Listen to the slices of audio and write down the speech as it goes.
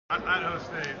Idaho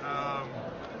State. I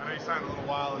know you signed a little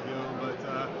while ago, but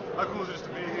how cool is it just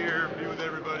to be here, be with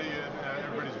everybody, and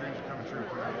everybody's dreams are coming true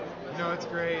for you? It's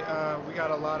great. We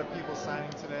got a lot of people signing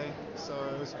today, so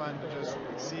it was fun to just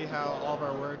see how all of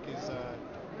our work is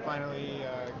finally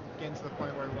getting to the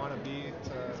point where we want to be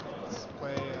to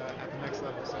play at the next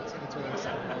level. So it's really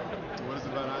exciting. What is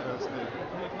it about Idaho State?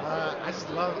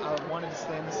 I wanted to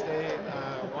stay in the state.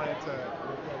 Wanted to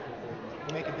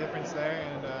make a difference there,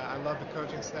 and I love the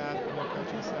coaching staff, the new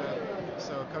coaching staff.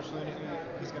 So Coach Looney,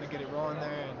 he's going to get it rolling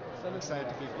there, and I'm excited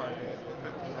to be a part of it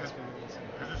in the next few years.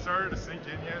 Has it started to sink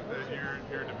in yet that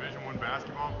you're a Division I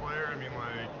basketball player?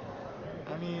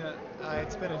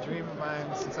 It's been a dream of mine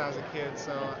since I was a kid,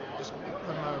 so just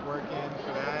putting my work in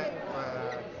for that.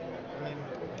 But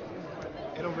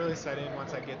it'll really set in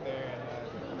once I get there,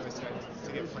 and I'm really excited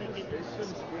to get playing. I'm super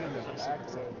excited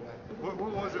for that. What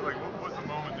was it like? What was the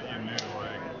moment that you knew,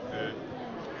 that it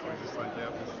was just like, yeah,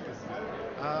 this is it?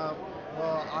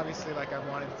 Well, obviously, I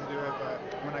wanted to do it, but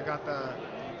when I got the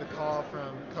call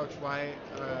from Coach White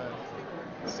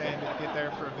saying to get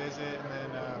there for a visit, and then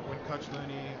when Coach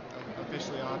Looney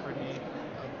officially offered me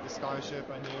the scholarship,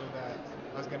 I knew that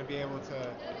I was going to be able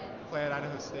to play at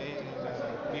Idaho State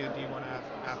and be a D1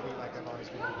 athlete like I've always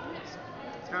been. So.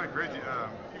 It's kind of crazy.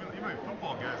 Even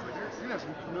football guys, you're gonna have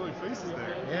some familiar faces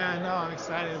there. Yeah, I know. I'm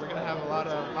excited. We're gonna have a lot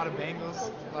of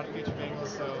Bengals, a lot of future Bengals.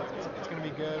 So it's gonna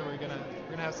be good. We're gonna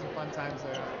have some fun times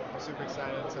there. I'm super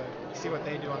excited to see what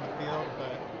they do on the field,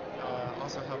 but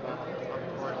also help out on the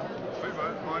court. Hey,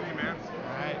 bud. On you, man.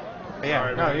 All right. Yeah,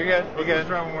 Sorry, no, man. you're good. You're good. Let's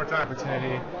try one more time.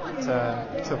 Opportunity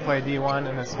to play D1,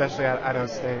 and especially at Idaho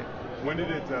State. When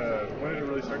did it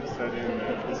really start to set in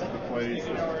that this is the place, this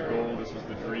is the goal, this is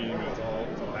the dream, it's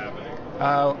all happening?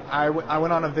 I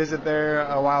went on a visit there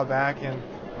a while back, and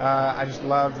I just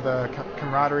loved the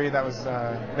camaraderie that was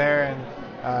there,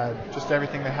 and just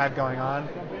everything they had going on.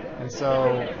 And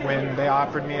so when they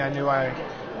offered me, I knew I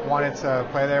wanted to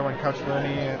play there. When Coach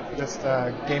Looney just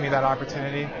gave me that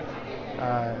opportunity,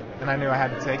 and I knew I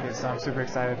had to take it. So I'm super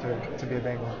excited to be a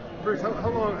Bengal. Briggs, how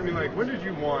long? When did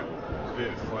you want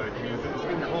this? Has it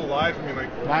been your whole life?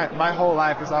 My whole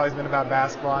life has always been about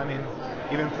basketball.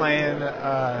 Even playing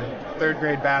third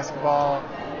grade basketball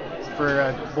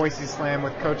for Boise Slam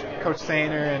with Coach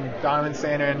Sainer and Donovan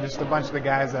Sainer and just a bunch of the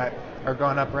guys that are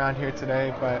growing up around here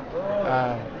today. But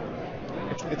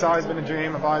it's always been a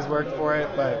dream. I've always worked for it.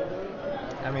 But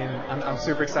I'm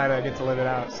super excited I get to live it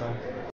out. So.